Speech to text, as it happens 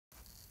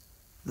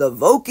The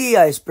Voki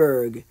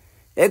Iceberg.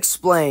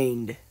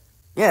 Explained.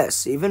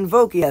 Yes, even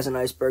Voki has an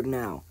iceberg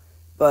now,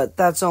 but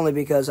that's only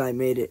because I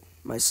made it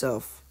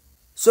myself.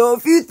 So a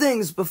few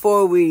things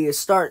before we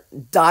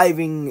start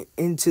diving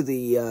into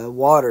the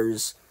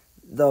waters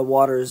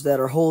that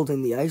are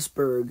holding the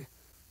iceberg.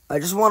 I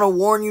just want to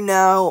warn you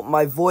now,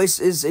 my voice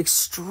is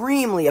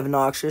extremely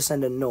obnoxious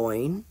and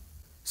annoying.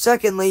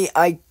 Secondly,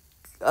 I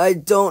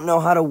don't know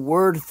how to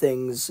word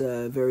things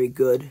very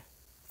good.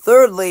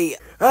 Thirdly,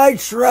 I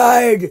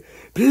tried.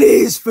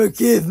 Please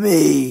forgive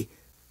me.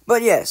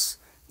 But yes,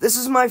 this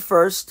is my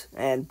first,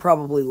 and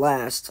probably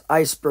last,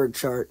 iceberg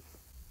chart.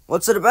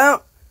 What's it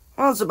about?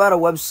 Well, it's about a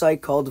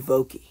website called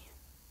Voki.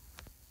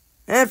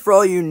 And for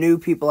all you new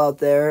people out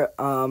there,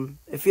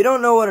 if you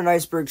don't know what an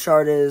iceberg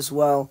chart is,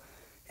 well,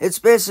 it's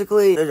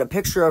basically a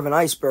picture of an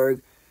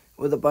iceberg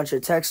with a bunch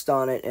of text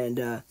on it,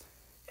 and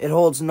it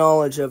holds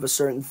knowledge of a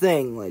certain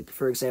thing, like,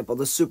 for example,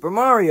 the Super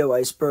Mario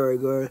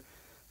iceberg, or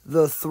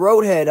the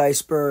ThroatHead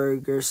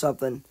iceberg, or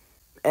something.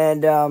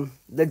 And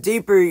the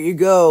deeper you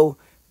go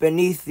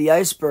beneath the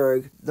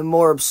iceberg, the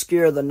more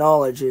obscure the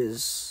knowledge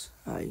is.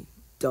 I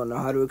don't know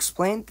how to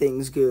explain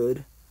things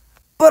good,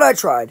 but I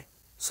tried.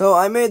 So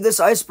I made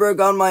this iceberg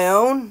on my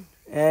own,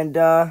 and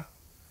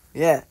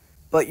yeah.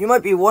 But you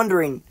might be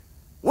wondering,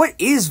 what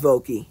is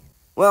Voki?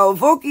 Well,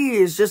 Voki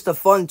is just a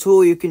fun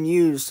tool you can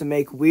use to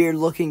make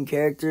weird-looking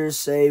characters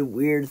say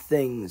weird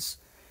things.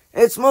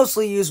 It's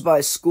mostly used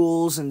by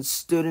schools and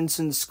students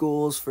in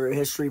schools for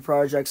history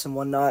projects and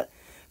whatnot,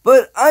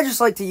 but I just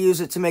like to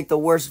use it to make the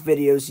worst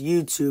videos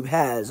YouTube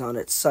has on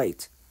its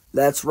site.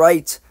 That's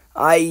right,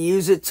 I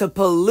use it to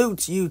pollute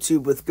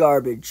YouTube with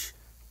garbage.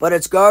 But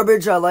it's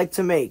garbage I like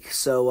to make,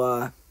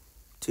 so,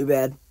 too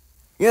bad.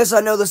 Yes,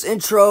 I know this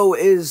intro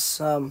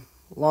is,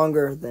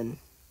 longer than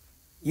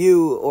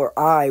you or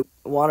I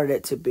wanted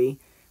it to be,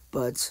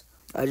 but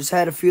I just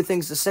had a few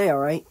things to say,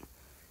 alright?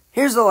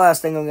 Here's the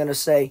last thing I'm gonna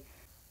say.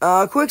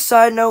 Quick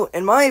side note,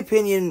 in my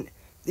opinion,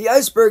 the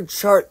iceberg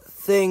chart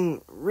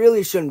thing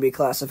really shouldn't be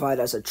classified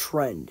as a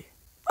trend.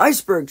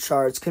 Iceberg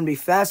charts can be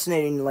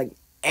fascinating, like,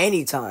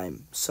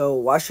 anytime, so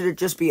why should it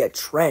just be a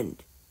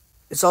trend?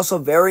 It's also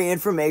very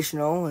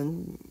informational,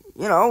 and,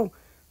 you know,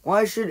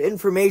 why should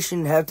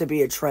information have to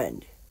be a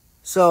trend?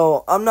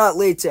 So, I'm not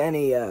late to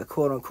any,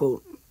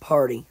 quote-unquote,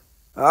 party.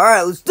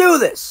 Alright, let's do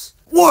this!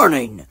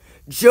 Warning!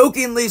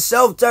 Jokingly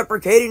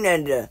self-deprecating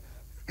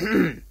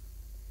and,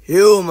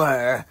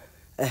 humor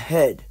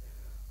ahead.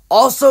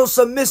 Also,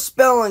 some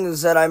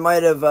misspellings that I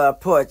might have,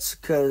 put,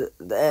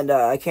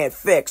 I can't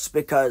fix,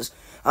 because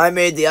I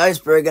made the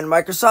iceberg in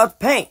Microsoft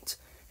Paint,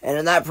 and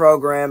in that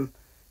program,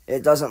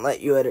 it doesn't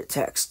let you edit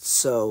text,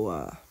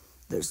 so,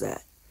 there's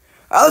that.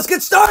 Alright, let's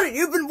get started!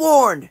 You've been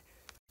warned!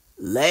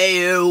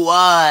 Layer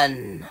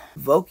 1.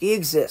 Voki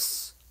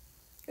exists.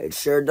 It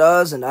sure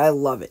does, and I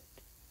love it.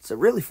 It's a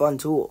really fun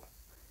tool.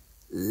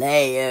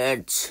 Layer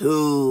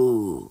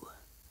 2.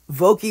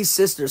 Voki's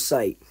sister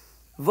site.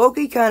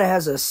 Voki kind of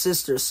has a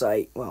sister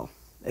site, well,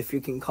 if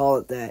you can call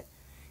it that.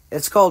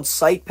 It's called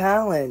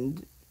SitePal,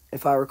 and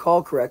if I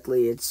recall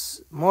correctly,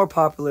 it's more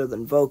popular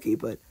than Voki,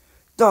 but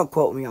don't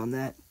quote me on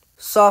that.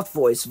 Soft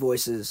voice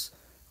voices.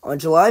 On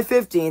July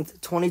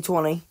 15th,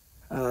 2020,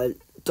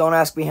 don't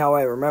ask me how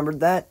I remembered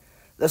that,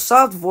 the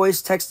soft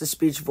voice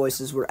text-to-speech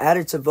voices were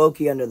added to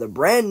Voki under the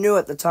brand new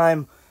at the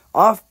time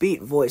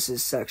offbeat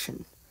voices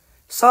section.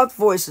 Soft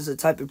voice is a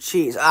type of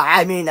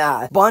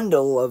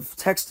bundle of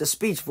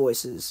text-to-speech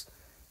voices.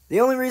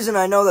 The only reason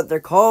I know that they're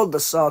called the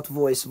soft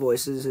voice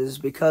voices is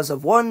because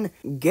of one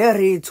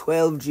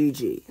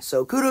Gary12GG,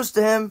 so kudos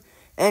to him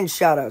and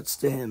shoutouts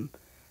to him.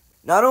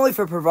 Not only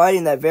for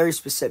providing that very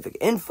specific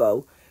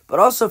info, but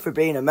also for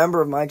being a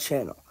member of my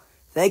channel.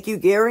 Thank you,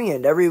 Gary,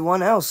 and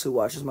everyone else who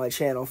watches my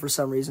channel for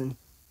some reason.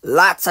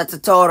 Lots of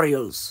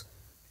tutorials.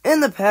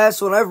 In the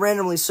past, when I've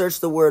randomly searched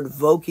the word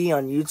Voki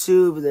on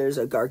YouTube, there's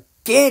a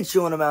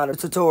gargantuan amount of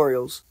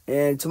tutorials.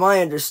 And to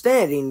my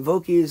understanding,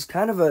 Voki is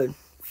kind of a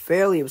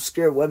fairly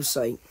obscure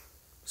website.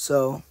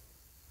 So,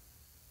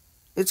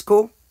 it's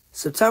cool.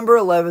 September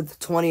 11th,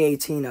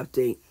 2018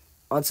 update.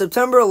 On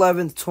September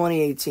 11th,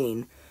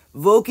 2018,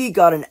 Voki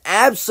got an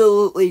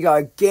absolutely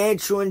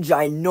gargantuan,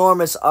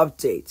 ginormous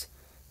update.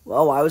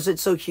 Well, why was it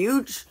so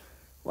huge?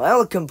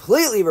 Well, it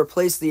completely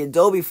replaced the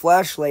Adobe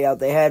Flash layout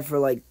they had for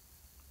like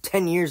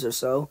 10 years or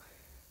so.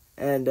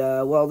 And,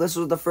 well, this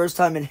was the first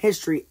time in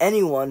history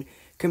anyone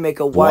can make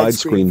a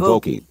widescreen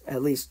Voki,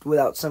 at least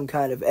without some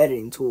kind of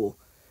editing tool.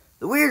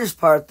 The weirdest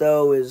part,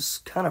 though, is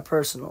kind of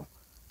personal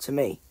to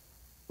me.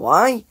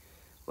 Why?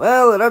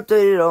 Well, it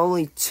updated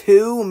only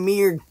 2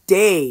 mere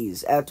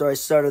days after I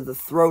started the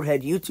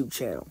ThroatHead YouTube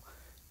channel.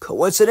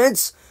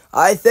 Coincidence?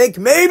 I think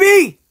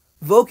maybe!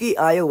 Voki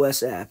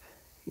iOS app.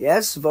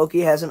 Yes,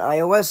 Voki has an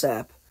iOS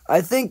app.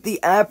 I think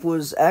the app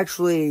was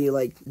actually,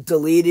 like,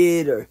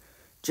 deleted or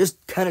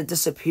just kind of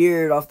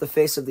disappeared off the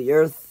face of the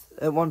earth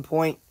at one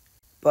point.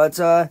 But,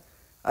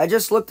 I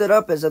just looked it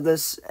up as of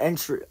this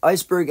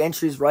Iceberg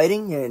entry's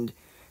writing, and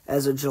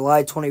as of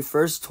July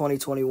 21st,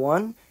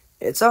 2021,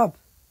 it's up.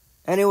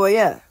 Anyway,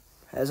 yeah,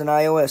 has an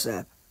iOS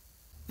app.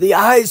 The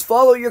eyes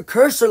follow your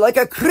cursor like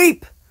a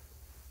creep.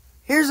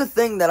 Here's a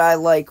thing that I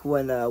like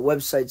when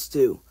websites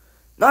do.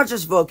 Not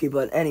just Voki,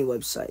 but any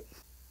website.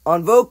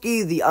 On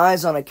Voki, the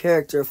eyes on a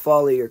character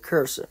follow your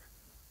cursor.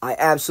 I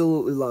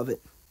absolutely love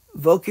it.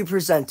 Voki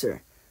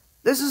Presenter.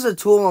 This is a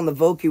tool on the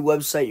Voki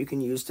website you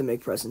can use to make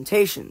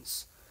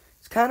presentations.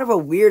 It's kind of a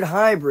weird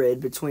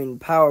hybrid between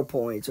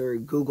PowerPoint or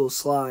Google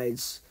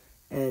Slides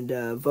and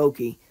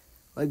Voki.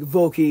 Like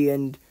Voki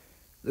and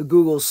the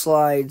Google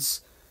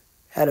Slides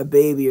had a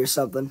baby or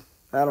something.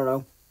 I don't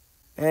know.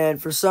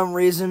 And for some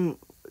reason,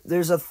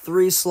 there's a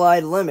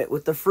 3-slide limit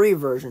with the free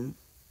version.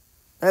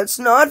 That's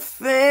not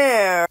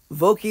fair!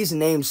 Voki's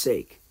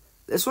namesake.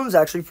 This one's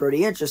actually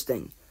pretty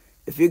interesting.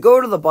 If you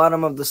go to the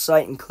bottom of the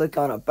site and click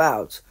on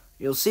About,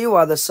 you'll see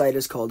why the site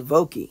is called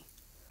Voki.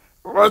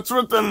 What's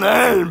with the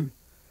name?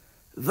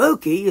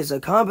 Voki is a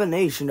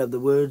combination of the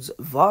words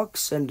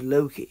vox and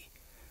Loki.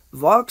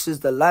 Vox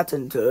is the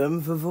Latin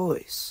term for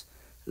voice.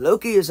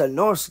 Loki is a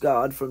Norse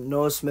god from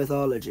Norse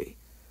mythology.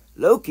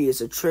 Loki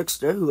is a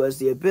trickster who has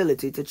the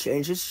ability to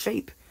change his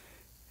shape.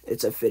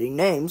 It's a fitting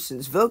name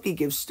since Voki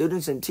gives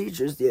students and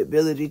teachers the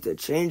ability to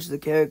change the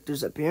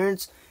character's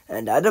appearance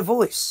and add a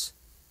voice.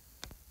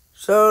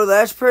 So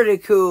that's pretty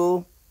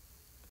cool.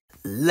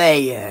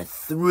 Layer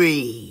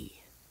 3.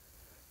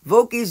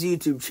 Voki's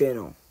YouTube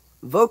channel.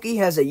 Voki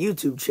has a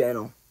YouTube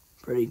channel.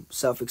 Pretty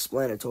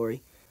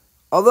self-explanatory.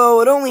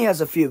 Although it only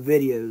has a few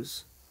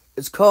videos.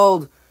 It's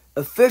called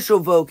Official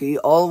Voki,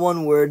 all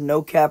one word,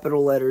 no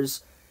capital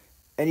letters.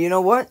 And you know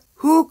what?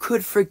 Who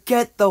could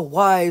forget the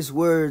wise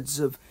words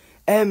of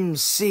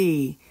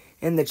MC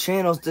in the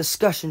channel's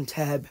discussion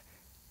tab?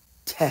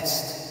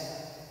 Test.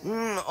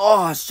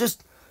 It's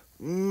just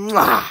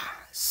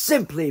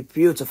simply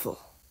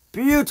beautiful.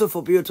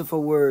 Beautiful,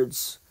 beautiful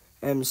words,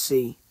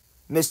 MC.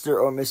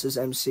 Mr. or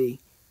Mrs. MC.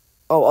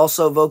 Oh,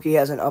 also, Voki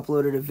hasn't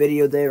uploaded a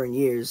video there in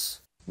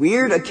years.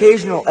 Weird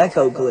occasional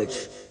echo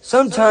glitch.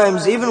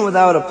 Sometimes, even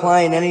without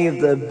applying any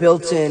of the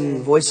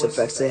built-in voice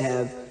effects they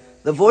have,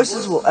 the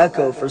voices will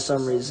echo for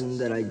some reason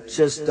that I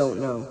just don't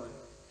know.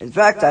 In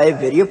fact, I have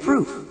video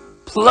proof.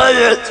 Play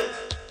it!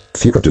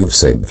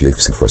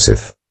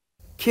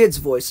 Kids'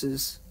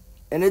 voices.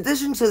 In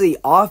addition to the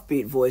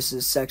offbeat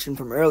voices section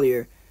from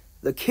earlier,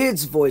 the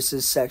kids'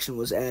 voices section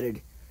was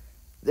added.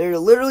 They're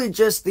literally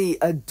just the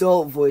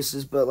adult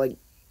voices, but like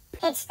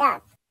pitched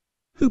up.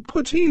 Who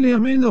put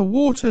helium in the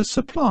water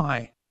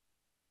supply?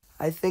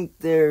 I think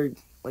they're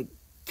like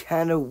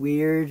kind of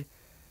weird,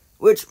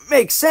 which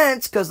makes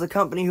sense because the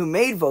company who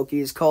made Voki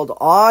is called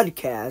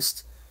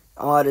Oddcast.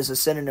 Odd is a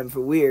synonym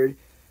for weird,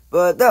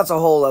 but that's a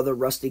whole other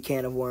rusty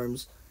can of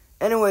worms.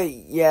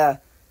 Anyway, yeah,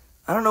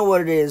 I don't know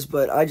what it is,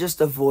 but I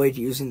just avoid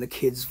using the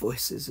kids'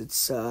 voices.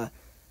 It's, I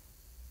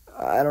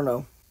don't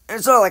know.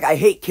 It's not like I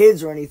hate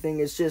kids or anything,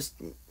 it's just,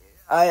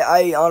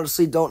 I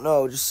honestly don't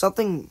know. Just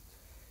something,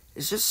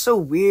 it's just so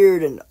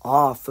weird and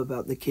off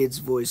about the kids'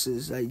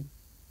 voices. I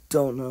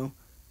don't know.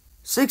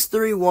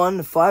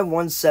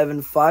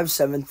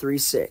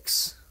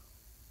 631-517-5736.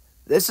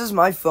 This is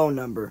my phone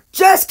number.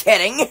 Just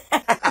kidding!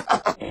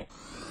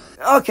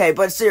 Okay,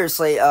 but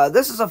seriously,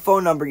 this is a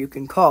phone number you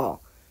can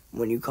call.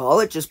 When you call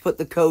it, just put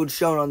the code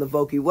shown on the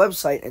Voki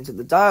website into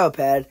the dial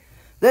pad,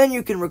 then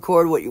you can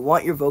record what you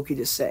want your Voki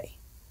to say.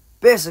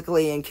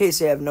 Basically, in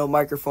case you have no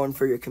microphone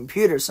for your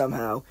computer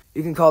somehow,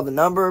 you can call the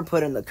number,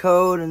 put in the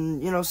code,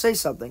 and, say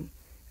something.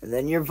 And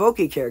then your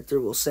Voki character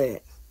will say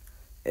it.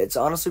 It's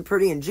honestly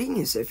pretty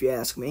ingenious if you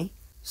ask me.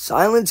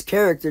 Silence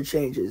character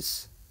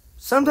changes.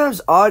 Sometimes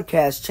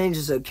Oddcast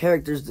changes a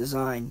character's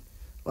design.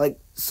 Like,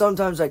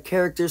 sometimes a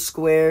character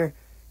square,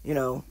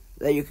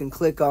 that you can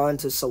click on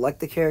to select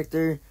the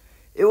character,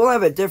 it will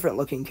have a different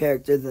looking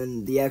character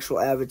than the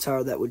actual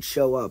avatar that would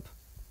show up.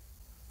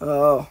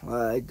 Oh,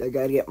 I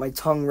gotta get my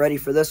tongue ready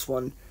for this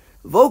one.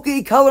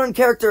 Voki Color and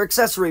Character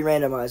Accessory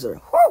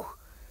Randomizer. Whew!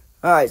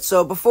 Alright,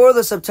 so before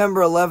the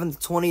September 11th,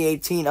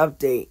 2018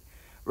 update,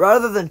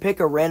 rather than pick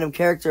a random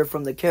character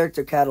from the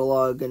character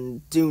catalog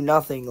and do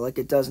nothing like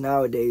it does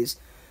nowadays,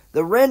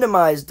 the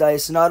randomized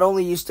dice not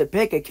only used to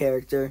pick a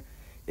character,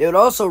 it would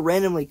also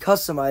randomly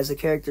customize the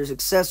character's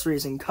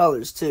accessories and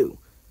colors too.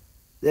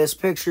 This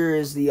picture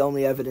is the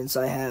only evidence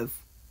I have.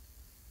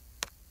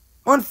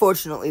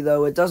 Unfortunately,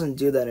 though, it doesn't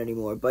do that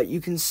anymore, but you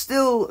can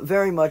still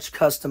very much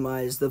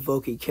customize the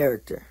Voki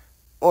character.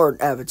 Or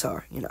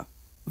avatar,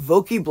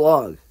 Voki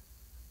blog.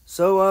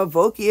 So,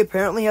 Voki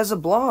apparently has a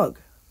blog.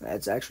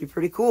 That's actually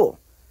pretty cool.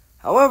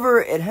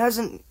 However, it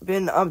hasn't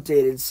been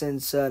updated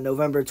since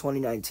November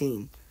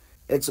 2019.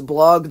 It's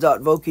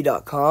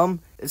blog.voki.com.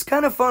 It's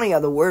kind of funny how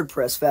the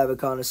WordPress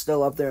favicon is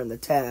still up there in the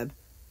tab.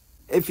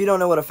 If you don't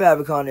know what a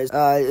favicon is,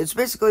 it's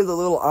basically the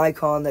little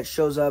icon that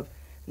shows up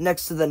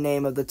next to the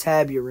name of the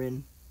tab you're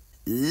in.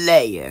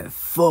 Layer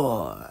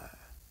 4.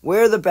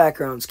 Where the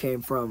backgrounds came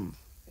from.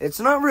 It's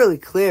not really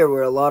clear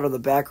where a lot of the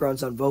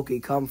backgrounds on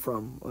Voki come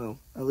from. Well,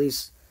 at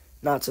least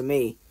not to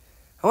me.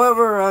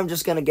 However, I'm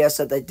just gonna guess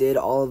that they did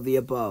all of the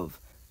above.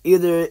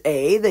 Either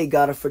A, they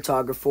got a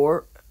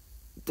photographer,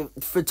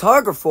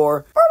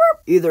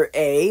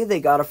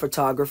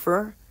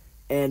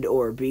 And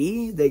or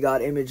B, they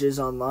got images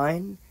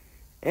online.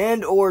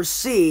 And or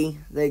C,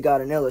 they got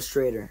an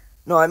illustrator.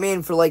 No, I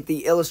mean for like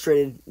the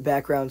illustrated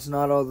backgrounds,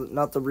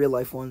 not the real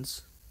life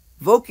ones.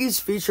 Voki's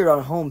featured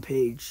on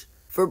homepage.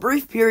 For a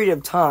brief period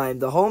of time,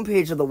 the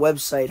homepage of the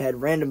website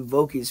had random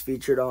Vokis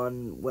featured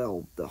on,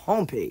 well, the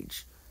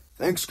homepage.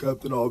 Thanks,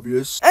 Captain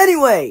Obvious.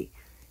 Anyway,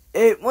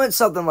 it went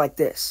something like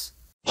this.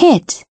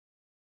 Hit.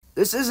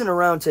 This isn't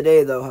around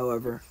today, though,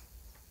 however.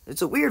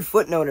 It's a weird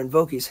footnote in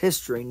Voki's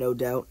history, no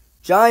doubt.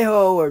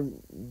 Jaiho, or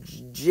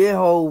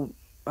Jiho,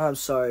 I'm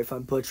sorry if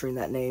I'm butchering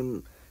that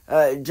name,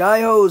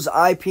 Jaiho's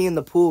IP in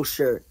the pool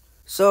shirt.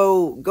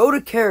 So, go to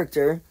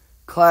character,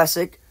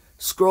 classic,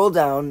 scroll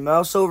down,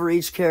 mouse over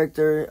each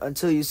character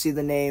until you see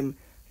the name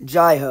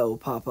Jaiho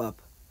pop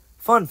up.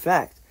 Fun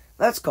fact,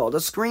 that's called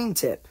a screen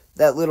tip.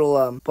 That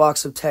little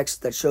box of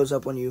text that shows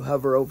up when you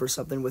hover over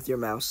something with your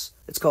mouse.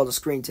 It's called a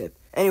screen tip.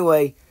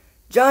 Anyway,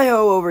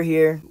 Jaiho over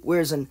here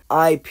wears an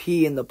IP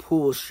in the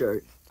pool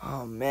shirt.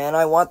 Oh man,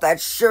 I want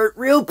that shirt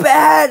real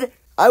bad!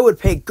 I would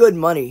pay good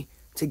money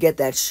to get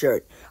that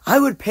shirt. I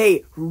would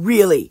pay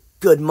really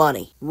good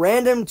money.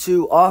 Random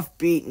to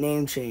offbeat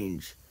name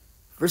change.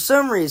 For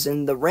some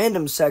reason, the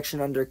random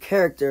section under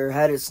character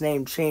had its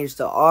name changed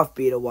to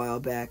offbeat a while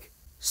back.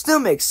 Still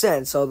makes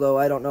sense, although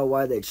I don't know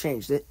why they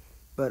changed it.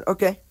 But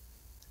okay.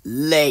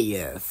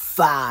 Layer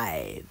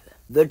 5.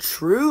 The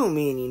true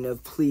meaning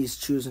of please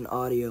choose an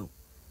audio.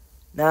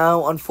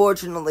 Now,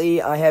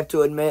 unfortunately, I have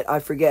to admit I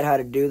forget how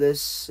to do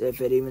this,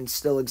 if it even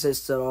still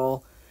exists at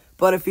all.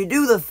 But if you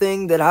do the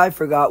thing that I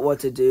forgot what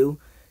to do,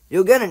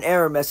 you'll get an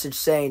error message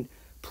saying,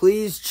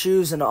 please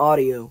choose an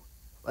audio.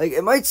 Like,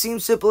 it might seem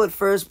simple at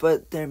first,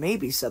 but there may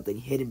be something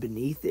hidden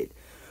beneath it.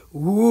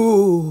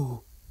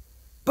 Ooh.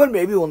 But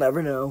maybe we'll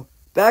never know.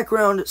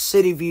 Background,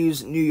 city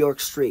views, New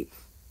York Street.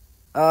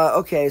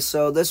 Okay,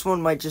 so this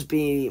one might just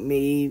be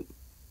me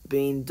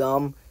being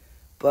dumb.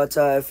 But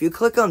if you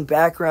click on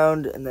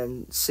background and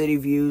then city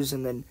views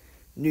and then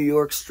New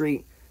York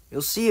Street,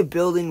 you'll see a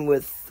building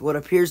with what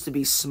appears to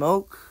be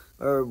smoke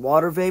or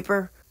water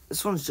vapor.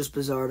 This one's just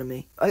bizarre to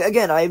me.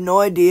 Again, I have no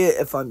idea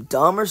if I'm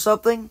dumb or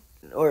something,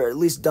 or at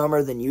least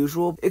dumber than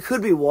usual. It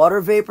could be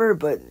water vapor,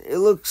 but it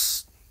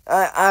looks...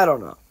 I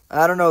don't know.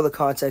 I don't know the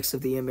context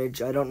of the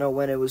image. I don't know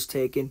when it was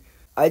taken.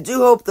 I do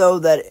hope, though,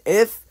 that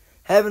if,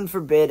 heaven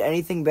forbid,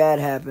 anything bad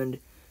happened,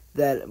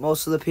 that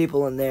most of the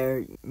people in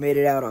there made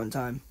it out on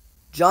time.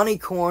 Johnny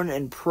Corn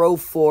and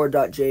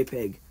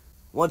Pro4.jpg.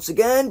 Once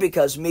again,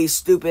 because me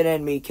stupid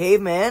and me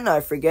caveman,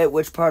 I forget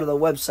which part of the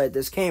website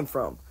this came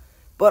from.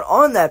 But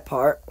on that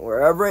part,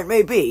 wherever it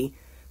may be,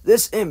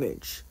 this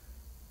image,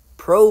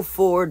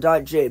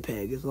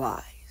 Pro4.jpg,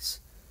 lies.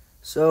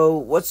 So,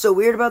 what's so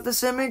weird about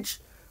this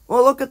image?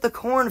 Well, look at the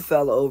corn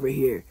fella over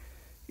here.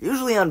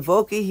 Usually on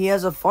Voki, he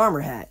has a farmer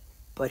hat.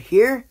 But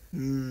here,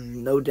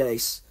 no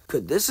dice.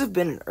 Could this have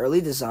been an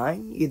early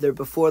design, either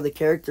before the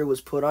character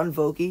was put on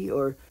Voki,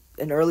 or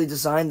an early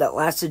design that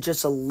lasted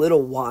just a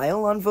little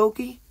while on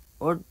Voki?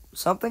 Or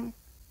something?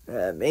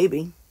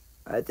 Maybe.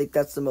 I think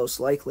that's the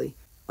most likely.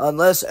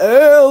 Unless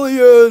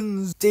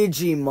aliens!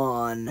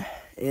 Digimon.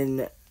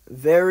 In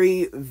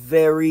very,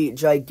 very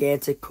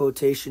gigantic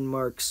quotation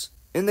marks.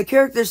 In the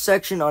characters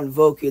section on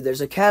Voki,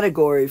 there's a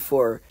category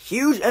for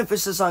huge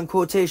emphasis on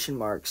quotation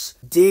marks.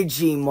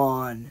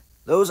 Digimon.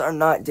 Those are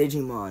not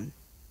Digimon.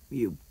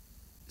 You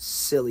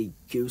silly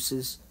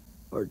gooses.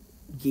 Or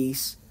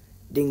geese.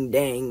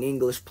 Ding-dang,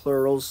 English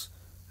plurals.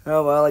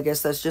 Oh, well, I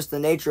guess that's just the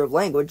nature of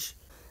language.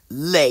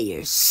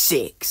 Layer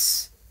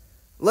 6.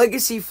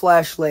 Legacy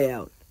Flash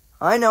Layout.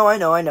 I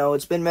know,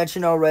 it's been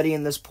mentioned already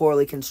in this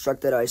poorly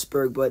constructed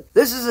iceberg, but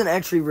this is an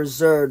entry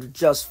reserved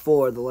just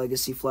for the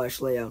Legacy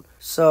Flash layout.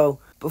 So,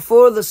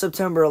 before the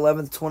September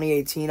 11th,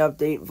 2018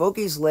 update,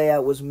 Voki's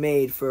layout was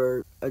made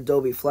for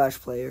Adobe Flash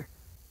Player.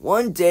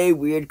 One day,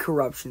 weird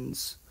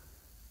corruptions.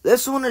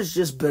 This one is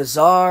just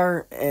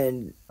bizarre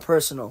and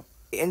personal.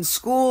 In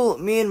school,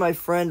 me and my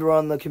friend were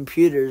on the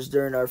computers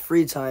during our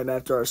free time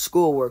after our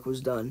schoolwork was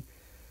done.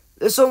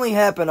 This only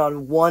happened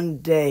on one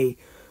day.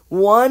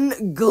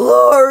 One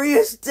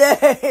glorious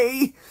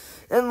day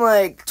in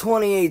like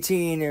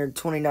 2018 or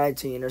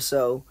 2019 or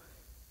so.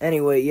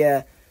 Anyway,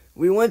 yeah,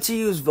 we went to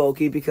use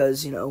Voki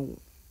because,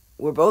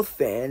 we're both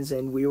fans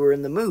and we were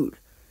in the mood.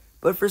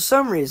 But for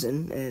some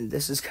reason, and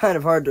this is kind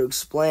of hard to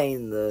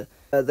explain,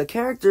 the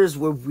characters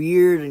were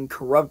weird and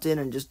corrupted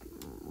and just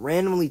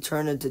randomly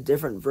turned into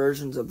different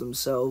versions of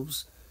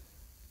themselves.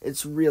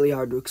 It's really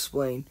hard to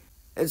explain.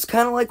 It's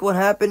kind of like what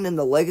happened in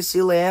the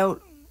Legacy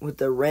layout with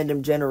the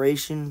random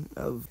generation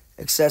of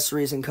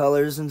accessories and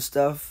colors and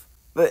stuff.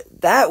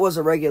 But that was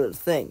a regular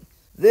thing.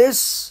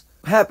 This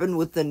happened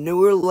with the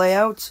newer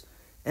layout,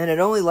 and it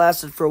only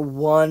lasted for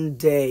one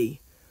day.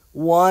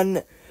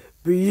 One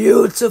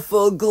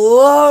beautiful,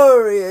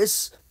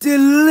 glorious,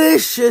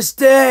 delicious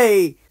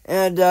day!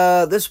 And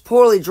this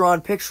poorly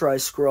drawn picture I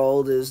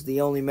scrolled is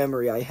the only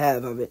memory I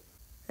have of it.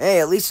 Hey,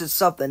 at least it's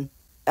something.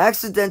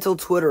 Accidental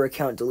Twitter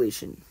account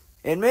deletion.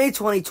 In May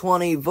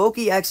 2020,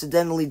 Voki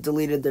accidentally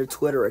deleted their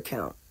Twitter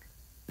account.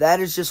 That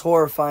is just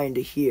horrifying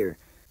to hear.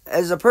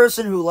 As a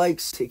person who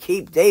likes to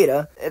keep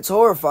data, it's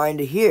horrifying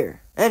to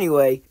hear.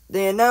 Anyway,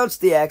 they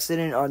announced the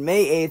accident on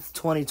May 8th,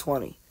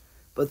 2020.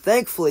 But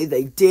thankfully,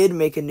 they did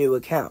make a new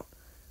account.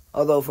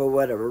 Although for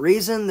whatever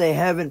reason, they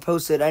haven't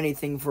posted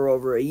anything for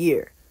over a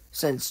year.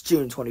 Since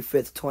June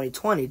 25th,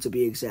 2020 to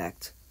be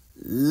exact.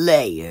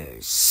 Layer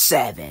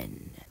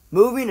 7.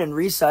 Moving and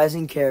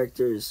resizing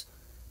characters.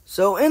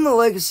 So in the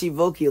Legacy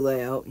Voki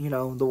layout,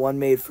 the one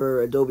made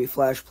for Adobe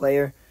Flash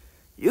Player,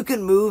 you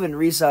can move and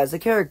resize the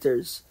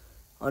characters.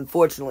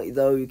 Unfortunately,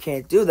 though, you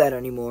can't do that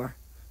anymore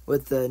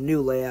with the new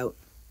layout.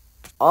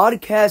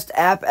 Oddcast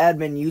App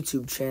Admin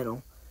YouTube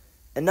channel.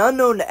 An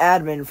unknown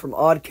admin from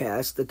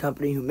Oddcast, the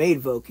company who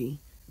made Voki,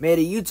 made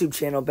a YouTube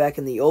channel back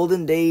in the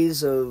olden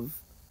days of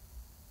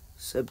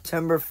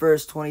September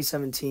 1st,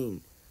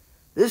 2017.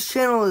 This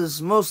channel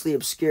is mostly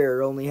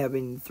obscure, only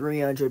having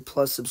 300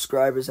 plus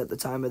subscribers at the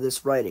time of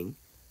this writing.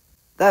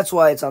 That's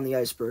why it's on the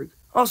Iceberg.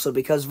 Also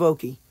because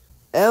Voki.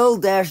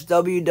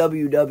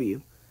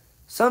 L-www.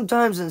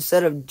 Sometimes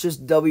instead of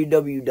just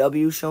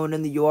www shown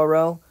in the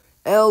URL,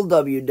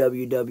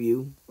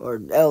 LWWW,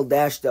 or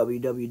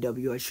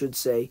L-www I should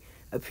say,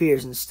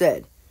 appears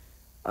instead.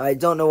 I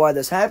don't know why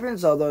this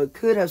happens, although it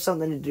could have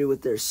something to do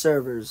with their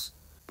servers,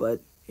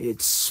 but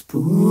it's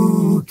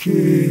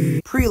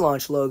spooky.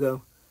 Pre-launch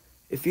logo.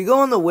 If you go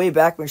on the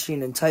Wayback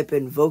Machine and type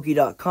in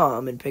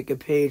Voki.com and pick a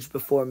page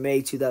before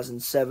May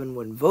 2007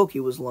 when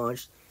Voki was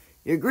launched,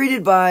 you're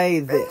greeted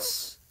by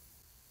this.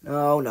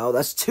 No,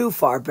 that's too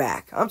far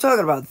back. I'm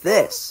talking about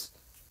this.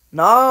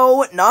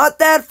 No, not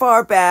that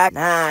far back.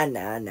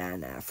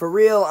 Nah. For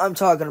real, I'm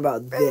talking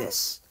about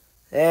this.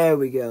 There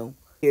we go.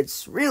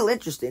 It's real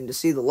interesting to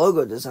see the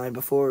logo design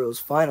before it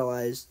was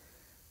finalized.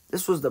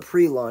 This was the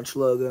pre-launch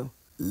logo.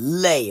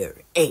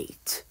 Layer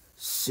 8.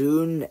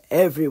 Soon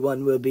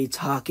everyone will be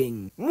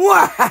talking.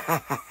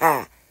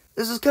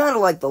 This is kind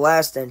of like the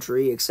last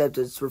entry, except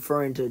it's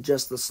referring to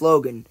just the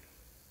slogan.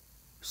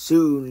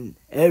 Soon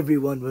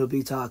everyone will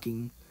be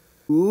talking.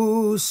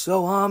 Ooh,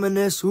 so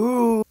ominous,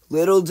 ooh.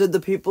 Little did the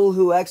people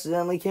who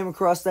accidentally came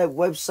across that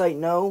website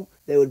know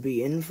they would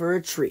be in for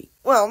a treat.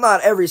 Well,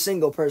 not every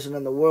single person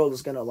in the world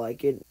is gonna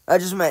like it. I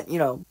just meant,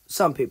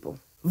 some people.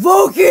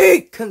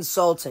 Voki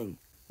Consulting.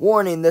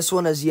 Warning, this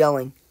one is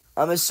yelling.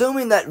 I'm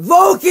assuming that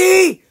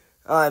Voki,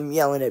 I'm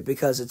yelling it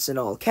because it's in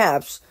all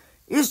caps,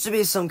 used to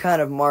be some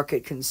kind of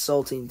market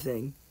consulting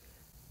thing.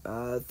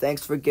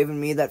 Thanks for giving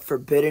me that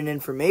forbidden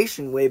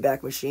information,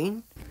 Wayback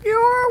Machine.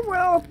 You're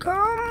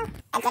welcome.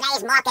 In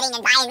today's marketing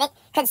environment,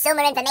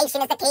 consumer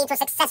information is the key to a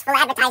successful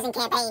advertising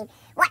campaign.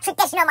 What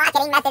traditional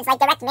marketing methods like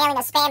direct mailing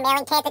or spam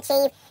mailing can't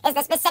achieve is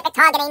the specific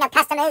targeting of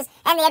customers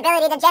and the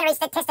ability to generate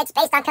statistics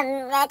based on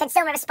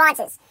consumer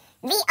responses.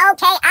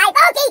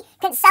 Voki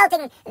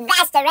Consulting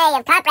vast array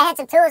of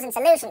comprehensive tools and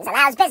solutions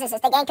allows businesses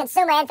to gain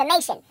consumer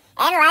information,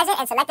 analyze it,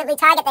 and selectively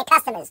target their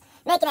customers,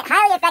 making it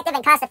highly effective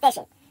and cost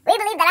efficient. We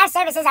believe that our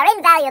services are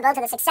invaluable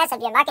to the success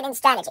of your marketing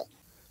strategy.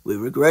 We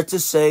regret to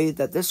say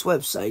that this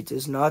website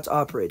does not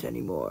operate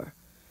anymore.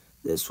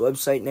 This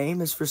website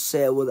name is for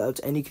sale without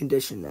any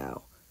condition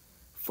now.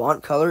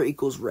 Font color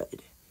equals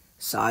red.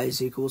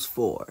 Size equals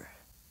 4.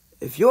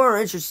 If you're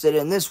interested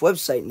in this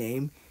website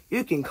name,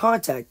 you can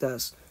contact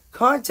us.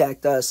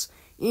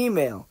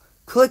 Email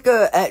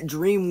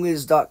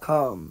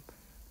clicka@dreamwiz.com.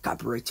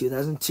 Copyright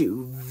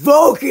 2002.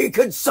 Voki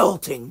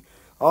Consulting.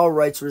 All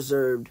rights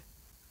reserved.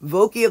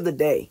 Voki of the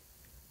Day.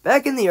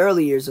 Back in the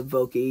early years of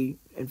Voki,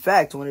 in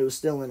fact, when it was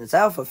still in its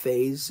alpha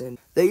phase, and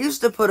they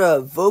used to put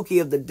a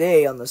Voki of the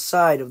Day on the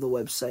side of the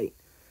website.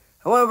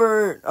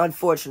 However,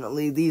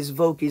 unfortunately, these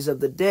Vokis of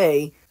the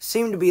Day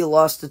seem to be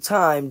lost to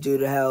time due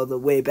to how the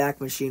Wayback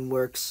Machine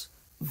works.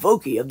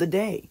 Voki of the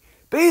Day.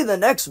 Be the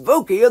next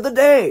Voki of the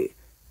Day.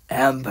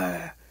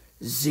 Amber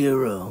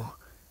 0.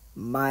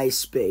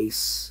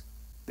 MySpace.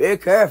 Be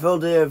careful,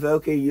 dear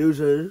Voki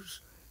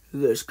users.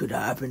 This could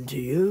happen to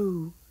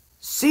you.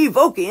 See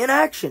Voki in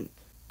action.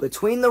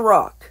 Between the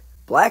Rock.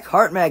 Black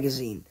Heart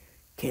Magazine.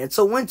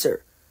 Cancel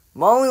Winter.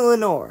 Molly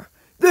Lenore.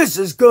 This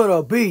is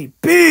gonna be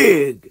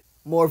big.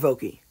 More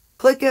Voki.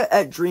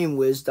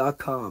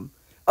 Clicka@dreamwiz.com.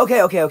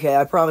 Okay,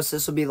 I promise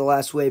this will be the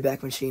last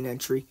Wayback Machine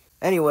entry.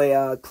 Anyway,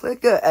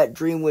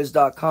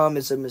 Clicka@dreamwiz.com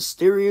is a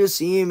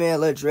mysterious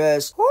email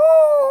address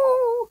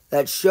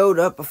that showed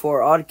up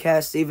before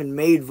Oddcast even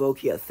made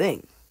Voki a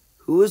thing.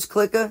 Who is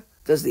Clicka?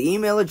 Does the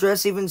email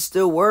address even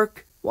still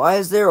work? Why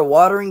is there a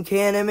watering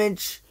can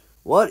image?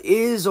 What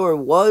is or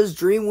was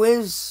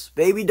DreamWiz?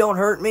 Baby, don't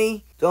hurt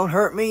me. Don't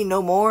hurt me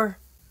no more.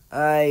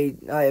 I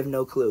have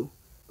no clue.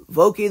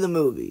 Voki the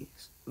Movie.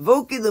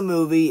 Voki the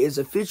Movie is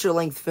a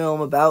feature-length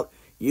film about,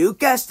 you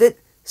guessed it,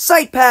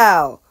 Sight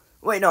Pal!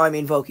 Wait, no, I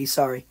mean Voki,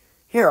 sorry.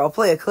 Here, I'll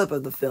play a clip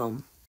of the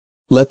film.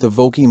 Let the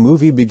Voki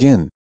movie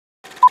begin.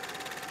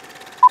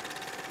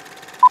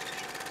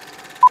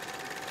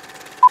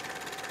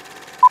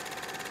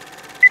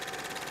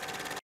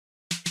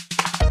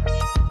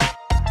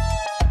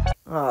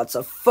 Oh, it's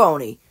a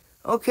phony.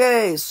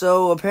 Okay,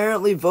 so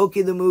apparently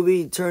Voki the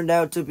Movie turned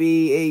out to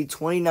be a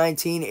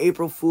 2019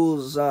 April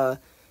Fool's,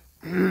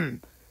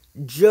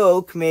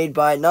 joke made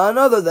by none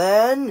other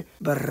than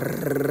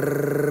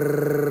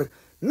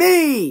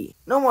me.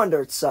 No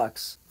wonder it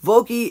sucks.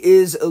 Voki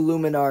is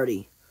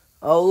Illuminati.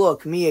 Oh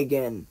look, me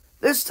again.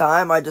 This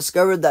time I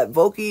discovered that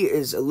Voki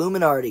is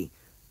Illuminati.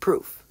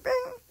 Proof. Bing.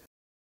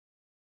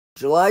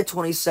 July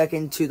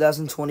 22nd,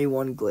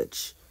 2021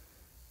 glitch.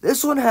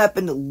 This one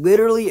happened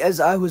literally as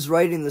I was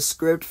writing the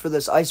script for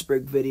this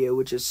Iceberg video,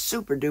 which is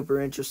super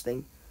duper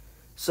interesting.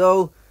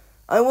 So,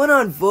 I went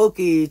on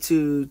Voki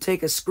to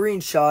take a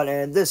screenshot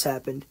and this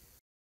happened.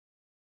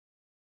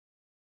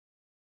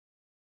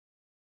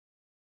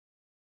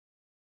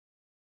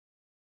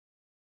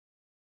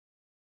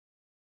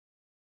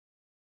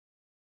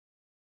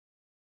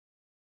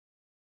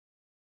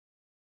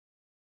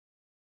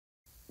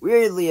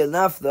 Weirdly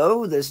enough,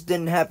 though, this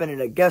didn't happen in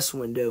a guest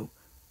window.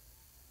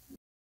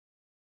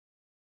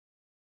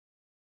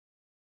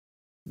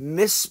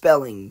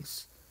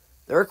 Misspellings.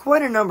 There are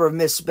quite a number of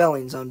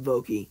misspellings on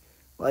Voki,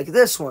 like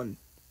this one.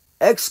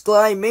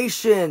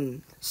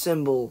 Exclamation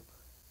symbol.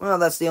 Well,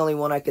 that's the only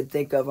one I could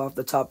think of off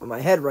the top of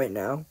my head right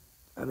now.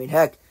 I mean,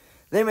 heck,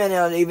 there may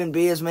not even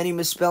be as many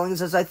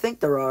misspellings as I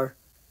think there are.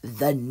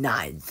 The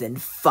ninth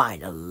and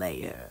final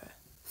layer.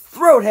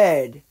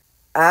 ThroatHead.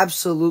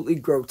 Absolutely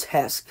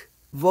grotesque.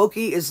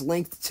 Voki is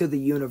linked to the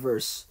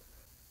universe.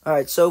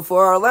 Alright, so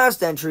for our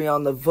last entry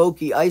on the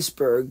Voki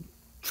Iceberg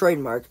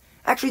trademark,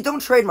 actually don't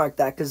trademark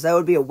that because that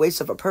would be a waste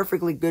of a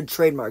perfectly good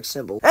trademark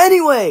symbol.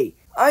 Anyway,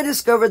 I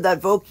discovered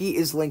that Voki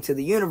is linked to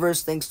the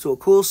universe thanks to a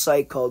cool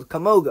site called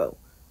Kamogo.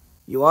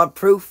 You want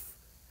proof?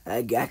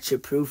 I got your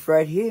proof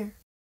right here.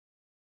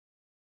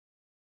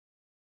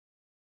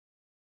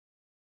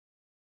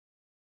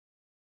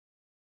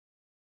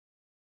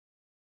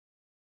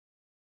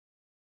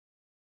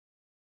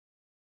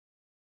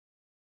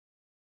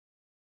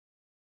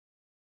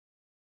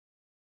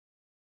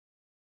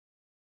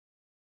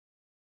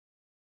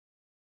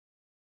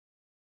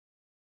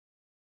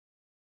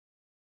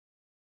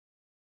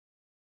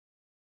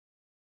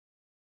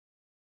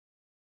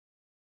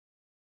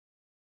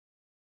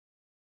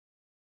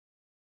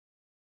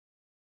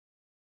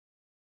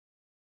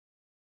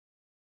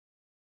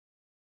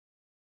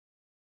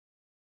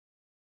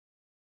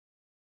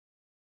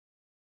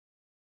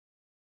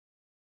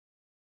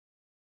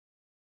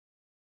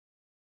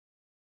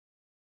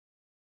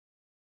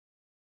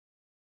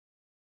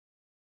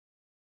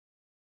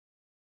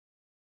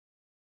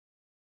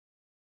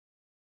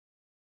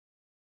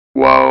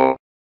 Wow.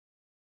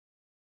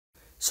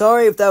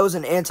 Sorry if that was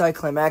an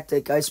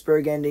anticlimactic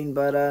Iceberg ending,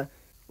 but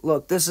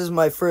look, this is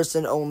my first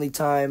and only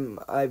time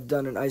I've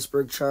done an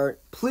Iceberg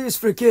chart. Please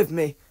forgive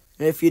me.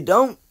 And if you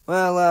don't,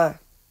 well, I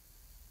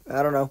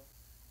don't know.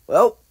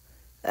 Well,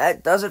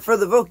 that does it for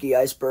the Voki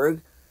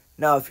Iceberg.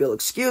 Now, if you'll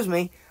excuse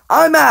me,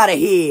 I'm out of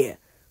here.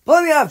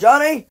 Play me off,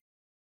 Johnny.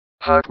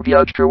 Hot